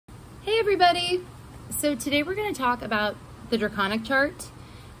Hey everybody! So today we're going to talk about the Draconic Chart.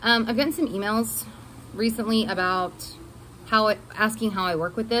 I've gotten some emails recently about asking how I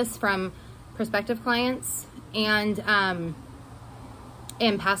work with this from prospective clients and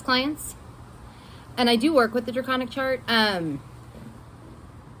past clients. And I do work with the Draconic Chart. I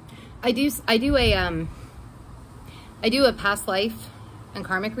do a past life and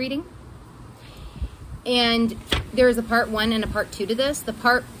karmic reading. And there is a part 1 and a part 2 to this. The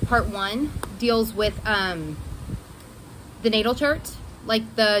part 1 deals with the natal chart,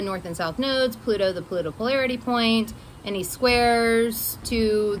 like the north and south nodes, Pluto, the Pluto polarity point, any squares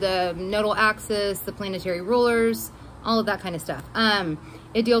to the nodal axis, the planetary rulers, all of that kind of stuff.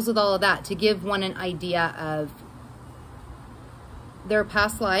 It deals with all of that to give one an idea of their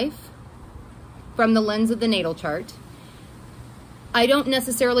past life from the lens of the natal chart. I don't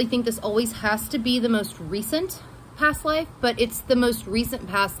necessarily think this always has to be the most recent past life, but it's the most recent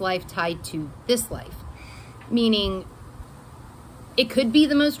past life tied to this life. Meaning, it could be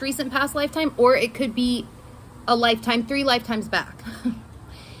the most recent past lifetime, or it could be a lifetime 3 lifetimes back.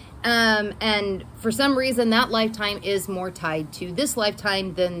 And for some reason, that lifetime is more tied to this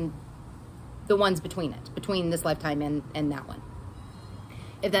lifetime than the ones between it, between this lifetime and that one,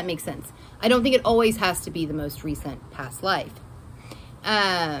 if that makes sense. I don't think it always has to be the most recent past life.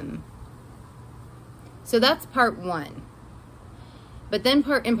 So that's part 1. But then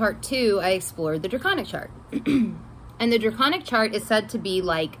in part 2, I explored the Draconic Chart. And the Draconic Chart is said to be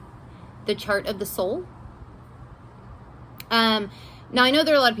like the chart of the soul. Now I know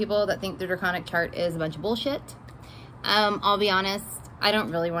there are a lot of people that think the Draconic Chart is a bunch of bullshit. I'll be honest, I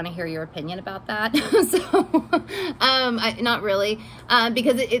don't really want to hear your opinion about that. Not really,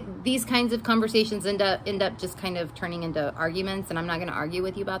 because these kinds of conversations end up just kind of turning into arguments, and I'm not going to argue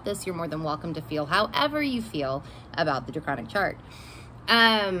with you about this. You're more than welcome to feel however you feel about the Draconic Chart.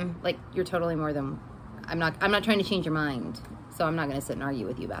 Like, you're totally more than, I'm not trying to change your mind, so I'm not going to sit and argue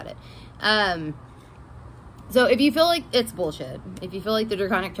with you about it. So if you feel like it's bullshit, if you feel like the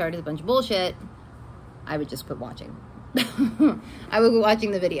Draconic Chart is a bunch of bullshit, I would just quit watching. I will be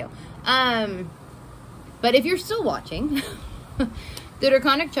watching the video. But if you're still watching, the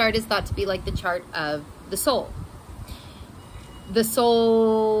Draconic Chart is thought to be like the chart of the soul. The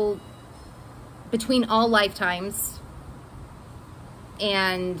soul between all lifetimes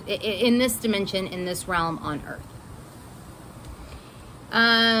and in this dimension, in this realm on Earth.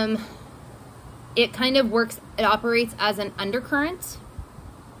 It kind of works, it operates as an undercurrent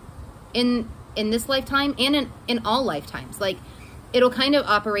in this lifetime and in all lifetimes. Like, it'll kind of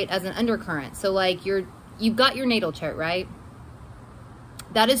operate as an undercurrent. So like you've got your natal chart, right?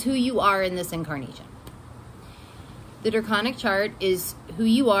 That is who you are in this incarnation. The Draconic Chart is who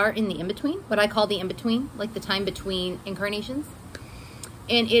you are in the in-between, what I call the in-between, like the time between incarnations.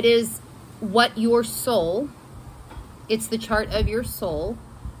 And it is what your soul, it's the chart of your soul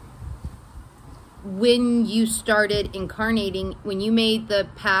when you started incarnating, when you made the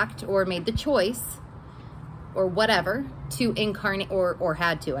pact or made the choice or whatever to incarnate, or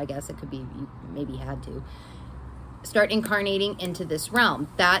had to, I guess it could be, you maybe had to start incarnating into this realm.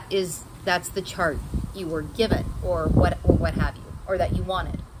 That's the chart you were given, or what have you, or that you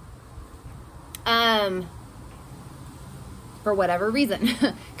wanted. For whatever reason.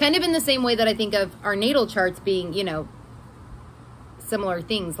 Kind of in the same way that I think of our natal charts being, you know, similar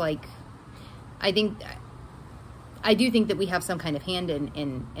things. Like, I do think that we have some kind of hand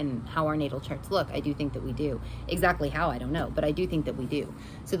in how our natal charts look. I do think that we do. Exactly how, I don't know, but I do think that we do.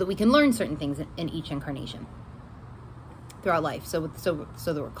 So that we can learn certain things in each incarnation throughout life. So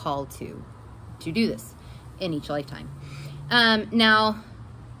that we're called to do this in each lifetime. Now,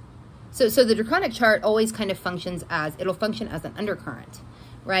 so the Draconic Chart always kind of functions as, it'll function as an undercurrent,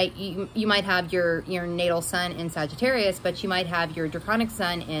 right? You might have your natal sun in Sagittarius, but you might have your Draconic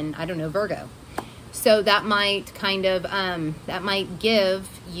sun in, I don't know, Virgo. So that might kind of, that might give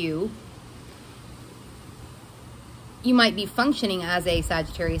you might be functioning as a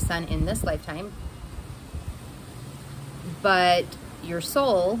Sagittarius sun in this lifetime, but your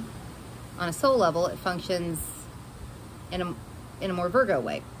soul, on a soul level, it functions in a more Virgo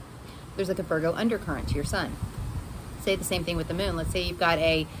way. There's like a Virgo undercurrent to your sun. Say the same thing with the moon. Let's say you've got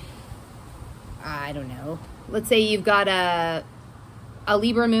I don't know, let's say you've got a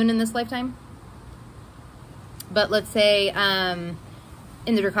Libra moon in this lifetime. But let's say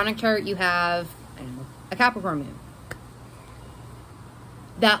in the Draconic Chart you have, I don't know, a Capricorn moon.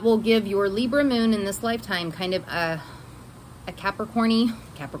 That will give your Libra moon in this lifetime kind of a Capricorny,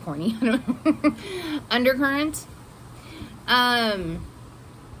 I don't know, undercurrent.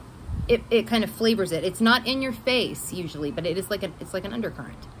 It kind of flavors it. It's not in your face usually, but it is like it's like an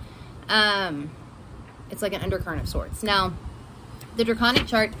undercurrent. It's like an undercurrent of sorts. Now, the Draconic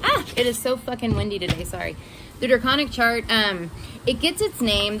Chart, it is so fucking windy today, sorry. The Draconic Chart, it gets its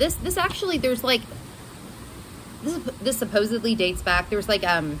name, this actually, there's like, this supposedly dates back, there's like,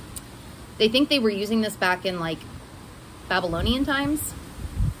 they think they were using this back in like Babylonian times.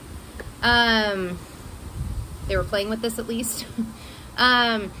 They were playing with this at least.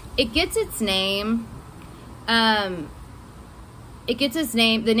 It gets its name, the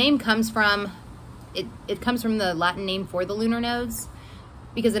name comes from, it comes from the Latin name for the lunar nodes,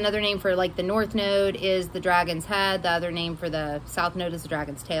 because another name for like the north node is the dragon's head, the other name for the south node is the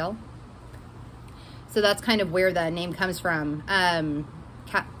dragon's tail. So that's kind of where the name comes from. I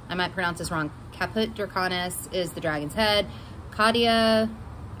might pronounce this wrong. Caput Draconis is the dragon's head. Kata,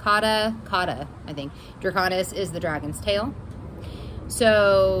 I think. Draconis is the dragon's tail.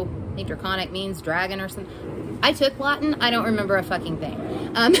 So, I think Draconic means dragon or something. I took Latin. I don't remember a fucking thing.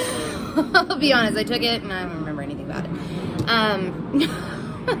 I'll be honest. I took it and I don't remember anything about it.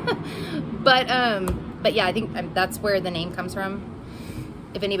 But yeah, I think that's where the name comes from,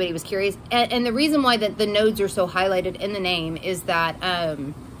 if anybody was curious. And the reason why the nodes are so highlighted in the name is that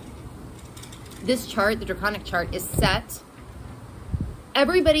this chart, the Draconic Chart, is set.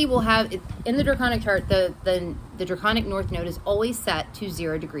 Everybody will have, in the Draconic Chart, the Draconic North Node is always set to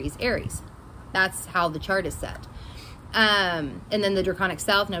 0 degrees Aries. That's how the chart is set. And then the Draconic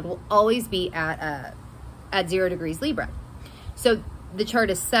South Node will always be at 0 degrees Libra. So the chart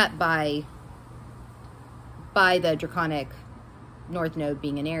is set by the Draconic North Node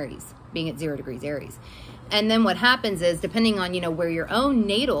being in Aries, being at 0 degrees Aries. And then what happens is, depending on, where your own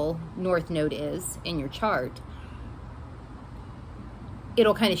natal North Node is in your chart,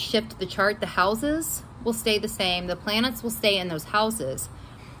 it'll kind of shift the chart. The houses will stay the same. The planets will stay in those houses,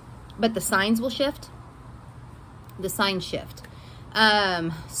 but the signs will shift. The signs shift.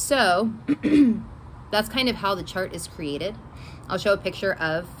 So that's kind of how the chart is created. I'll show a picture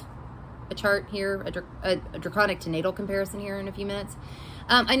of a chart here, a Draconic to natal comparison here in a few minutes.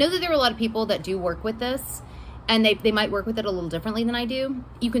 I know that there are a lot of people that do work with this, and they might work with it a little differently than I do.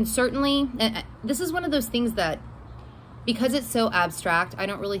 You can certainly, this is one of those things that, because it's so abstract, I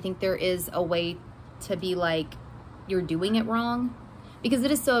don't really think there is a way to be like, you're doing it wrong, because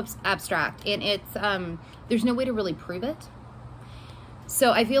it is so abstract, and it's, there's no way to really prove it.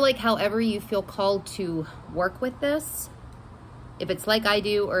 So I feel like however you feel called to work with this, if it's like I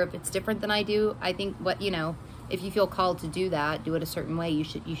do, or if it's different than I do, I think if you feel called to do that, do it a certain way, you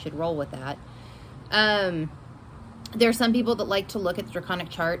should roll with that. There are some people that like to look at the Draconic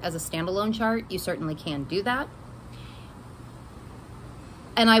Chart as a standalone chart. You certainly can do that.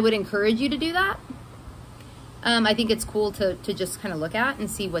 And I would encourage you to do that. I think it's cool to just kind of look at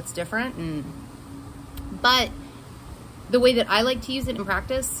and see what's different. But the way that I like to use it in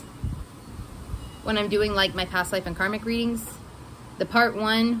practice, when I'm doing like my past life and karmic readings, the part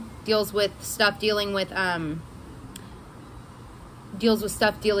 1 deals with stuff dealing with the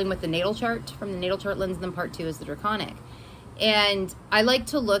natal chart, from the natal chart lens, and then part 2 is the Draconic. And I like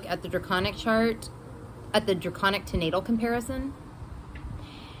to look at the Draconic chart, at the Draconic to natal comparison,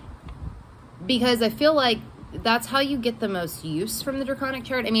 because I feel like that's how you get the most use from the Draconic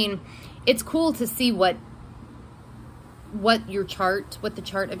chart. I mean, it's cool to see what the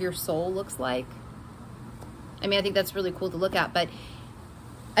chart of your soul looks like. I mean, I think that's really cool to look at, but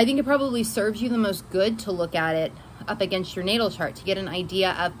I think it probably serves you the most good to look at it up against your natal chart to get an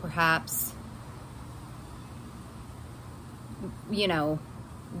idea of perhaps,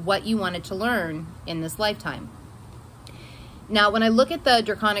 what you wanted to learn in this lifetime. Now, when I look at the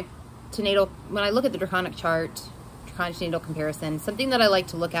Draconic to natal, when I look at the Draconic chart, Draconic to natal comparison, something that I like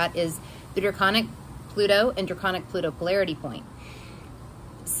to look at is the Draconic Pluto and Draconic Pluto polarity point.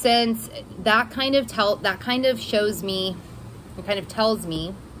 Since that kind of shows me, it kind of tells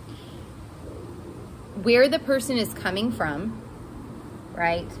me where the person is coming from,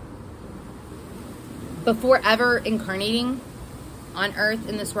 right? Before ever incarnating on Earth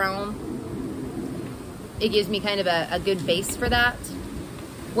in this realm, it gives me kind of a good base for that.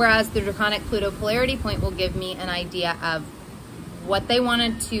 Whereas the Draconic Pluto polarity point will give me an idea of what they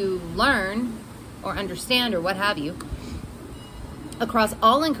wanted to learn or understand or what have you across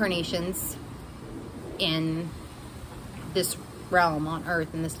all incarnations in this realm on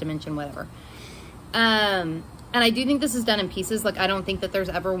Earth, in this dimension, whatever. And I do think this is done in pieces. Like, I don't think that there's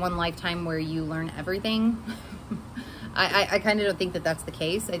ever one lifetime where you learn everything. I kind of don't think that that's the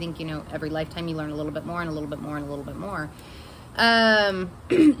case. I think, every lifetime you learn a little bit more and a little bit more and a little bit more.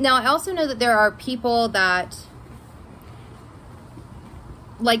 Now, I also know that there are people that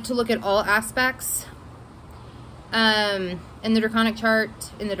like to look at all aspects In the Draconic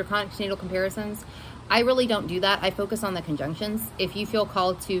chart, in the Draconic natal comparisons, I really don't do that. I focus on the conjunctions. If you feel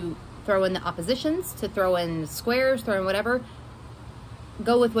called to throw in the oppositions, to throw in squares, throw in whatever,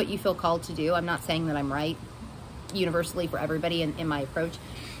 go with what you feel called to do. I'm not saying that I'm right universally for everybody in my approach.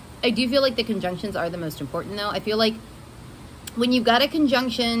 I do feel like the conjunctions are the most important though. I feel like when you've got a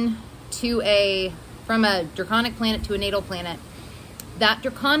conjunction to from a Draconic planet to a natal planet, that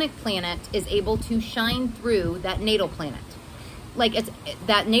Draconic planet is able to shine through that natal planet. Like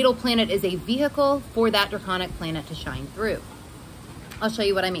that natal planet is a vehicle for that Draconic planet to shine through. I'll show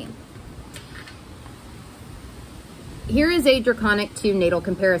you what I mean. Here is a Draconic to natal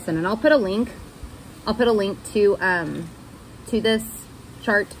comparison, and I'll put a link. I'll put a link to this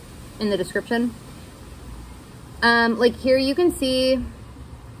chart in the description. Like here you can see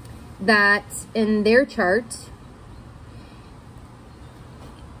that in their chart,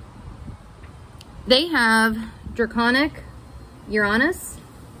 they have Draconic Uranus.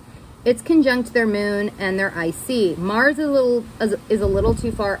 It's conjunct their moon and their IC. Mars is a little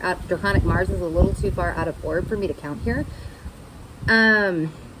too far out. Draconic Mars is a little too far out of orb for me to count here.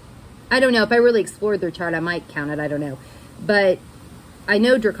 I don't know. If I really explored their chart, I might count it. I don't know. But I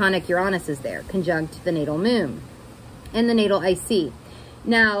know Draconic Uranus is there, conjunct the natal moon and the natal IC.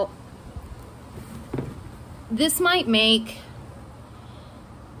 Now, this might make...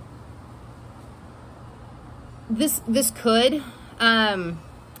 This could...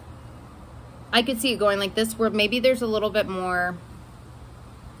 I could see it going like this, where maybe there's a little bit more,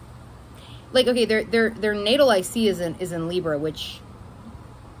 like, okay, their natal IC is in Libra, which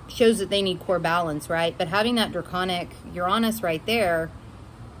shows that they need core balance, right? But having that Draconic Uranus right there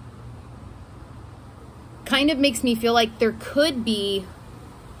kind of makes me feel like there could be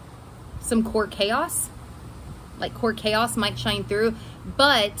some core chaos. Like core chaos might shine through,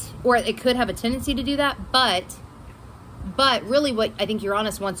 or it could have a tendency to do that, but really what I think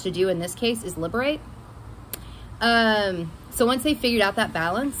Uranus wants to do in this case is liberate. So once they figured out that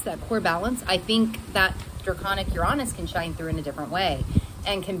balance, that core balance, I think that Draconic Uranus can shine through in a different way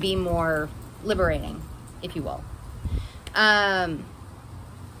and can be more liberating, if you will. That's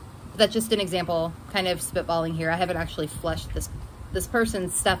just an example, kind of spitballing here. I haven't actually fleshed this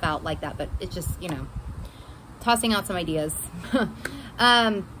person's stuff out like that, but it's just, you know, tossing out some ideas.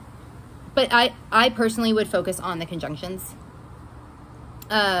 But I personally would focus on the conjunctions.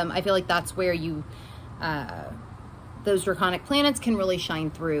 I feel like that's where those Draconic planets can really shine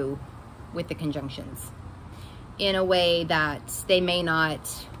through with the conjunctions in a way that they may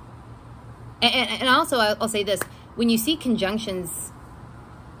not. And also, I'll say this: when you see conjunctions,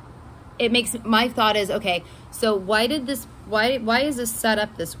 it makes my thought is, okay, so why is this set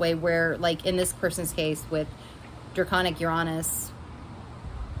up this way? Where, like in this person's case with Draconic Uranus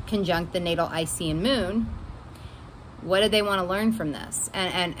conjunct the natal IC and moon, what did they want to learn from this?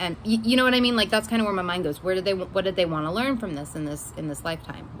 And you know what I mean? Like that's kind of where my mind goes. What did they want to learn from this in this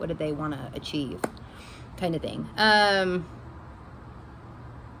lifetime? What did they want to achieve? Kind of thing. And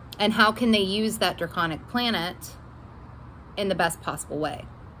how can they use that Draconic planet in the best possible way?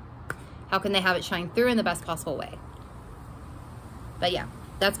 How can they have it shine through in the best possible way? But yeah,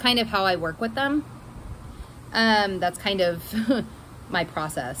 that's kind of how I work with them. That's kind of my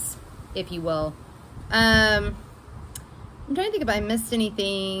process, if you will. I'm trying to think if I missed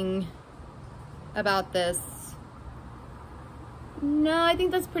anything about this. No, I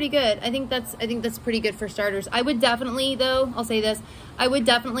think that's pretty good. I think that's pretty good for starters. I would definitely, though, I'll say this, I would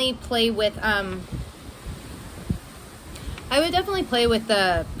definitely play with the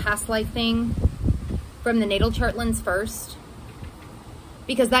past life thing from the natal chart lens first,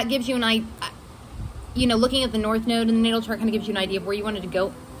 because that gives you an idea. You know, looking at the North Node in the natal chart kind of gives you an idea of where you wanted to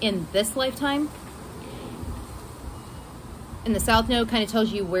go in this lifetime. And the South Node kind of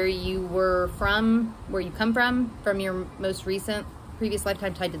tells you where you were from, where you come from your most recent previous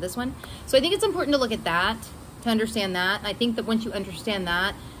lifetime tied to this one. So I think it's important to look at that, to understand that. And I think that once you understand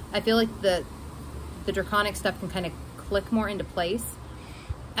that, I feel like the Draconic stuff can kind of click more into place.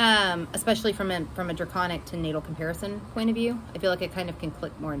 Especially from a Draconic to natal comparison point of view. I feel like it kind of can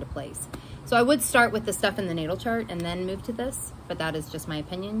click more into place. So I would start with the stuff in the natal chart and then move to this, but that is just my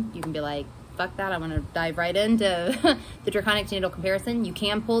opinion. You can be like, fuck that, I want to dive right into the Draconic to natal comparison. You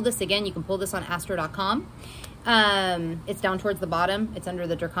can pull this, again, you can pull this on astro.com. It's down towards the bottom. It's under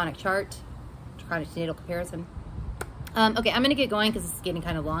the Draconic chart, Draconic to natal comparison. Okay, I'm going to get going because it's getting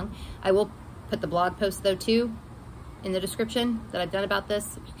kind of long. I will put the blog post, though, too, in the description that I've done about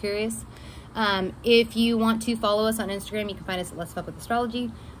this, if you're curious. If you want to follow us on Instagram, you can find us at Let's Fuck With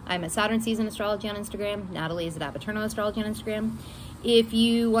Astrology. I'm at Saturn Season Astrology on Instagram. Natalie is at Apaterno Astrology on Instagram. If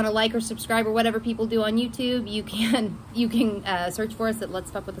you want to like or subscribe or whatever people do on YouTube, you can search for us at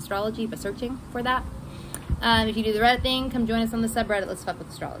Let's Fuck with Astrology by searching for that. If you do the Reddit thing, come join us on the subreddit Let's Fuck with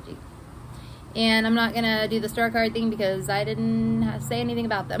Astrology. And I'm not going to do the star card thing because I didn't say anything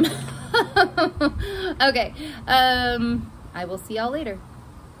about them. Okay. I will see y'all later.